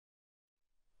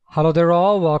Hello there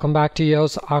all, welcome back to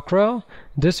eosacro.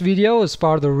 This video is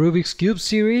part of the Rubik's Cube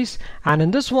series, and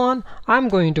in this one I'm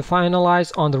going to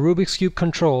finalize on the Rubik's Cube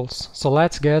controls. So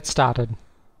let's get started.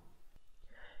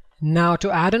 Now to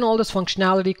add in all this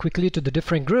functionality quickly to the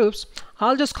different groups,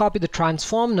 I'll just copy the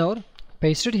transform node,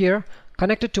 paste it here,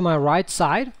 connect it to my right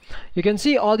side. You can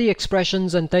see all the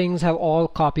expressions and things have all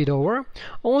copied over.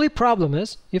 Only problem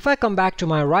is if I come back to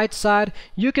my right side,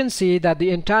 you can see that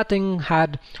the entire thing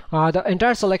had the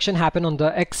entire selection happened on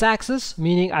the x-axis,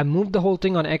 meaning I moved the whole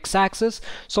thing on x-axis,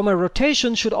 so my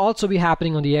rotation should also be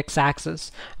happening on the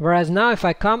x-axis. Whereas now if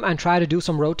I come and try to do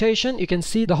some rotation, you can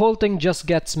see the whole thing just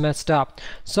gets messed up.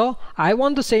 So I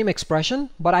want the same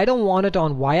expression, but I don't want it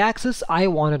on y-axis, I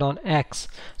want it on x.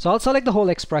 So I'll select the whole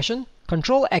expression,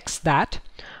 Control X that.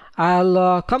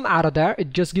 I'll come out of there,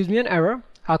 it just gives me an error.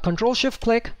 I'll Control Shift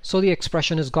click, so the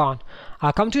expression is gone.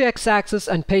 I'll come to x-axis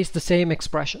and paste the same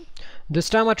expression. This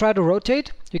time I try to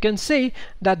rotate. You can see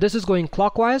that this is going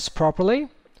clockwise properly.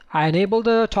 I enable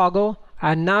the toggle,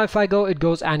 and now if I go, it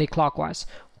goes anti-clockwise.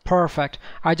 Perfect.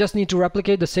 I just need to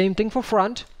replicate the same thing for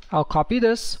front. I'll copy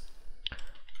this,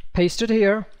 paste it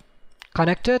here,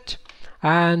 connect it,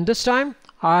 and this time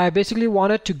I basically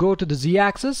want it to go to the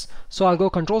z-axis, so I'll go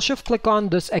Control Shift click on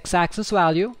this x-axis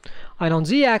value, and on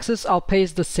z-axis I'll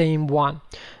paste the same one.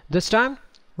 This time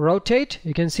rotate.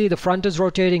 You can see the front is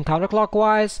rotating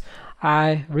counterclockwise.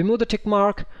 I remove the tick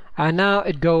mark, and now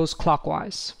it goes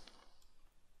clockwise.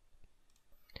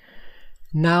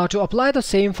 Now to apply the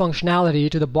same functionality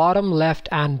to the bottom, left,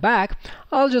 and back,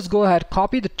 I'll just go ahead,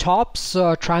 copy the top's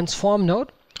transform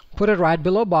node, put it right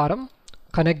below bottom,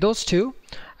 connect those two.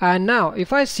 And now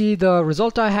if I see the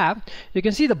result I have, you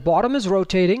can see the bottom is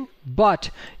rotating,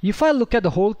 but if I look at the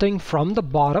whole thing from the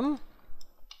bottom,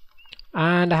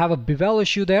 and I have a bevel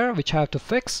issue there which I have to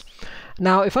fix.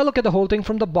 Now if I look at the whole thing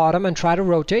from the bottom and try to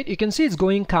rotate, you can see it's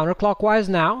going counterclockwise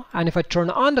now, and if I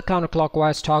turn on the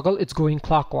counterclockwise toggle, it's going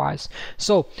clockwise.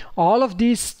 So all of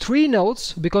these three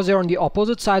nodes, because they're on the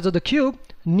opposite sides of the cube,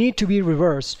 need to be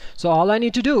reversed. So all I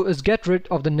need to do is get rid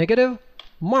of the negative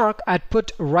mark I'd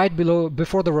put right below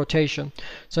before the rotation.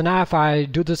 So now if I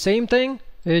do the same thing,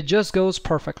 it just goes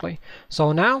perfectly.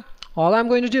 So now all I'm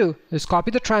going to do is copy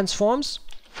the transforms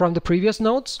from the previous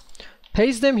nodes,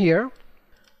 paste them here.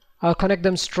 I'll connect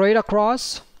them straight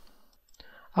across.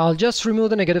 I'll just remove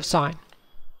the negative sign.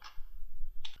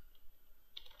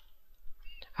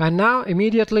 And now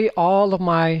immediately all of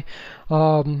my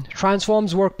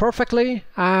transforms work perfectly,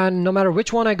 and no matter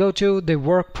which one I go to, they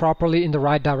work properly in the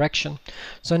right direction.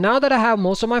 So now that I have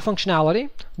most of my functionality,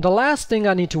 the last thing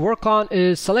I need to work on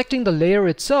is selecting the layer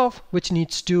itself, which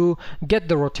needs to get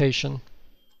the rotation.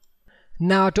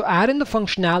 Now to add in the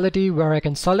functionality where I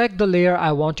can select the layer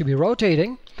I want to be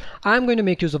rotating, I'm going to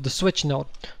make use of the switch node.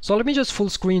 So let me just full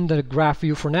screen the graph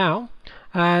view for now,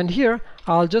 and here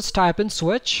I'll just type in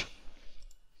switch.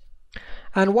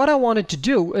 And what I wanted to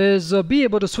do is be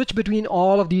able to switch between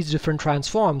all of these different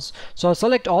transforms. So I'll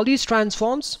select all these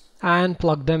transforms and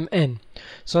plug them in.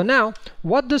 So now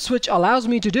what this switch allows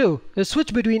me to do is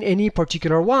switch between any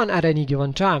particular one at any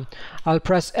given time. I'll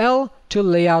press L to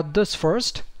lay out this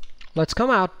first. Let's come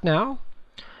out now.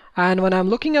 And when I'm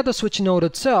looking at the switch node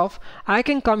itself, I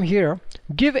can come here,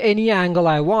 give any angle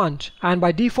I want, and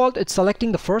by default it's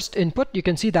selecting the first input. You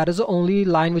can see that is the only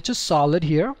line which is solid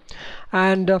here.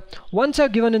 And once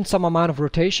I've given in some amount of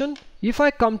rotation, if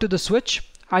I come to the switch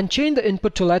and change the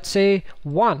input to, let's say,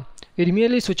 1, it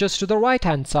immediately switches to the right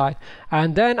hand side,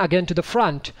 and then again to the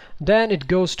front, then it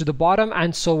goes to the bottom,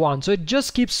 and so on. So it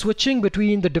just keeps switching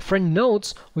between the different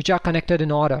nodes which are connected in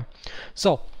order.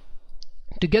 So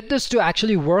to get this to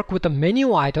actually work with a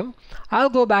menu item, I'll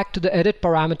go back to the edit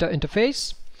parameter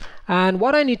interface, and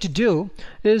what I need to do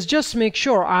is just make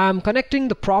sure I'm connecting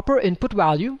the proper input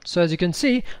value. So as you can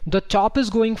see, the top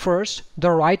is going first, the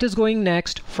right is going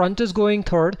next, front is going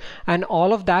third, and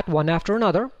all of that one after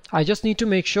another. I just need to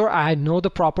make sure I know the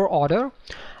proper order.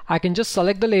 I can just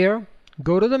select the layer,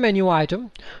 go to the menu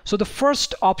item. So the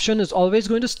first option is always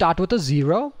going to start with a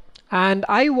 0, and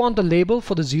I want the label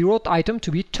for the 0th item to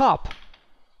be top.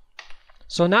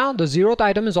 So now the 0th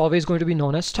item is always going to be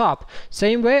known as top.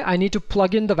 Same way, I need to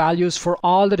plug in the values for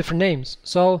all the different names.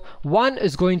 So 1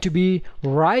 is going to be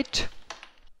right,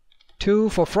 2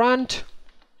 for front.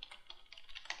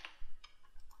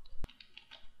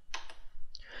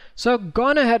 So I've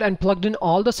gone ahead and plugged in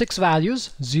all the 6 values,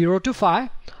 0 to 5.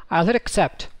 I'll hit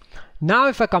accept. Now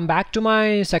if I come back to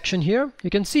my section here, you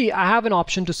can see I have an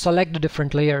option to select the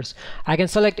different layers. I can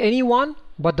select any one.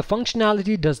 but the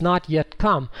functionality does not yet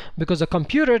come because the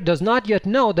computer does not yet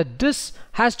know that this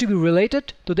has to be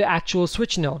related to the actual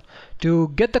switch node. To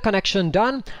get the connection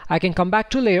done, I can come back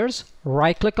to layers,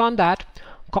 right click on that,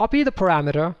 copy the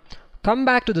parameter, come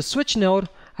back to the switch node,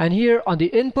 and here on the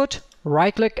input,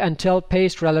 right click and tell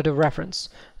paste relative reference.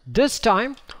 This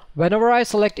time, whenever I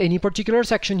select any particular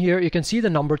section here, you can see the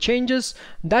number changes.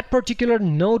 That particular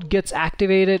node gets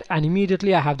activated and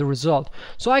immediately I have the result.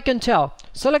 So I can tell,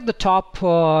 select the top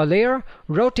layer,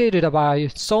 rotate it by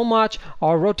so much,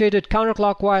 or rotate it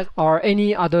counterclockwise, or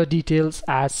any other details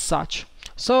as such.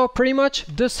 So pretty much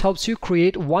this helps you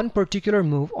create one particular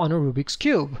move on a Rubik's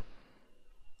Cube.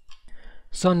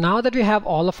 So now that we have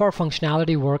all of our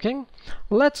functionality working,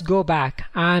 let's go back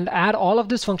and add all of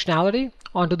this functionality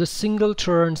onto the single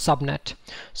turn subnet.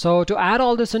 So to add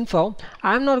all this info,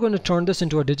 I'm not going to turn this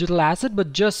into a digital asset,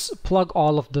 but just plug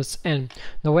all of this in.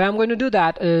 The way I'm going to do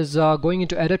that is going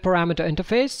into edit parameter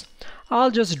interface.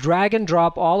 I'll just drag and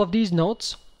drop all of these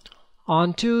nodes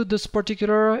onto this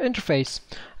particular interface.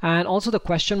 And also the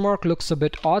question mark looks a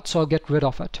bit odd, so I'll get rid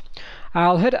of it.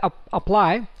 I'll hit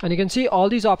apply, and you can see all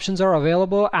these options are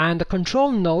available, and the control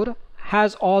node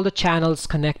has all the channels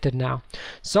connected now.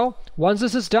 So once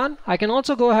this is done, I can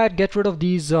also go ahead and get rid of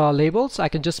these labels. I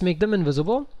can just make them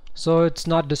invisible so it's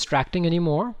not distracting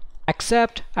anymore.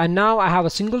 Accept, and now I have a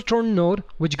single turn node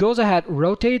which goes ahead,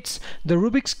 rotates the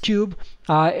Rubik's Cube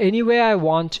any way I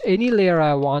want, any layer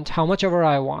I want, how much ever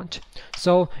I want.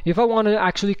 So if I want to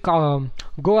actually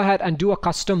go ahead and do a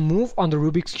custom move on the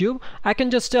Rubik's Cube, I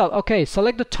can just tell, okay,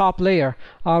 select the top layer,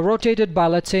 rotate it by,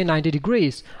 let's say, 90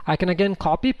 degrees. I can again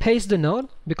copy paste the node,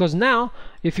 because now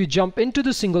if you jump into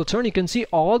the single turn, you can see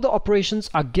all the operations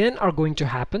again are going to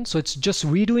happen. So it's just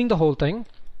redoing the whole thing.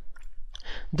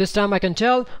 This time I can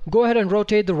tell, go ahead and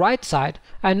rotate the right side,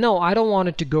 and no, I don't want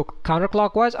it to go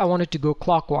counterclockwise, I want it to go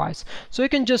clockwise. So you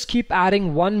can just keep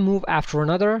adding one move after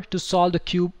another to solve the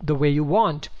cube the way you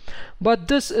want. But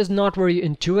this is not very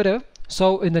intuitive.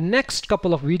 So in the next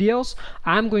couple of videos,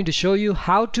 I'm going to show you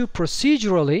how to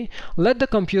procedurally let the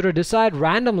computer decide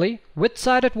randomly which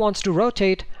side it wants to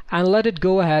rotate and let it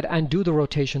go ahead and do the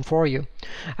rotation for you.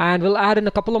 And we'll add in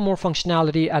a couple of more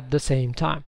functionality at the same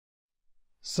time.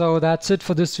 So that's it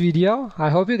for this video.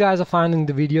 I hope you guys are finding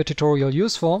the video tutorial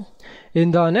useful. In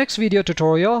the next video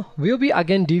tutorial, we'll be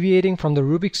again deviating from the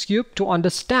Rubik's Cube to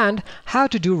understand how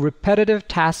to do repetitive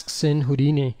tasks in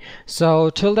Houdini. So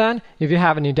till then, if you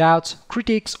have any doubts,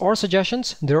 critiques, or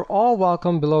suggestions, they're all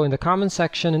welcome below in the comment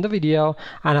section in the video,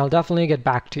 and I'll definitely get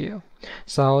back to you.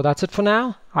 So that's it for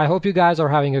now. I hope you guys are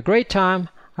having a great time.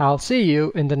 I'll see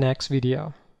you in the next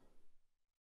video.